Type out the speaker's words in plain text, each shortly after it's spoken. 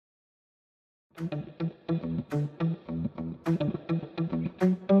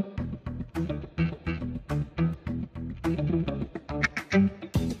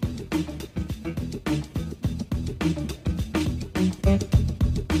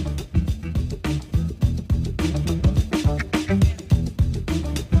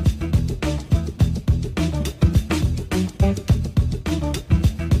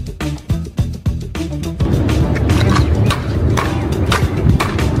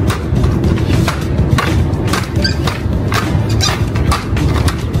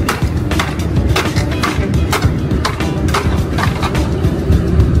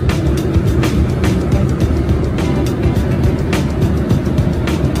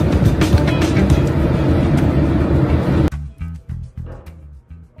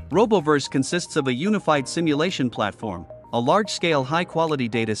RoboVerse consists of a unified simulation platform, a large-scale high-quality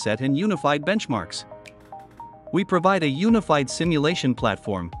dataset and unified benchmarks. We provide a unified simulation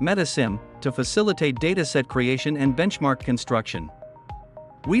platform, MetaSim, to facilitate dataset creation and benchmark construction.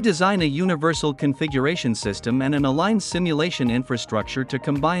 We design a universal configuration system and an aligned simulation infrastructure to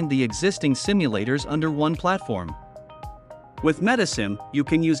combine the existing simulators under one platform. With MetaSim, you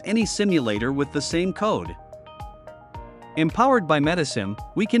can use any simulator with the same code. Empowered by MetaSim,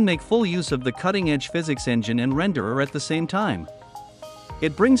 we can make full use of the cutting-edge physics engine and renderer at the same time.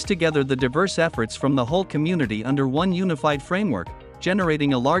 It brings together the diverse efforts from the whole community under one unified framework,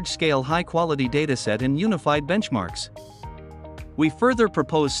 generating a large-scale high-quality dataset and unified benchmarks. We further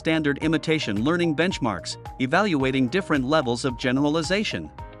propose standard imitation learning benchmarks, evaluating different levels of generalization.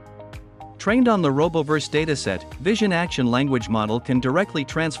 Trained on the RoboVerse dataset, Vision Action Language Model can directly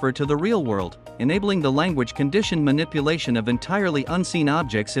transfer to the real world, enabling the language condition manipulation of entirely unseen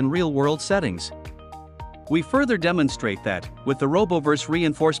objects in real-world settings. We further demonstrate that, with the RoboVerse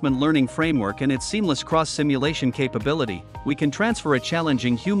reinforcement learning framework and its seamless cross-simulation capability, we can transfer a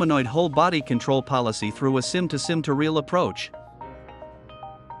challenging humanoid whole-body control policy through a sim-to-sim-to-real approach.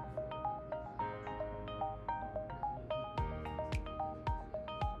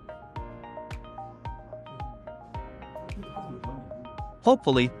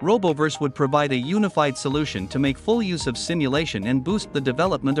 Hopefully, RoboVerse would provide a unified solution to make full use of simulation and boost the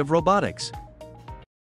development of robotics.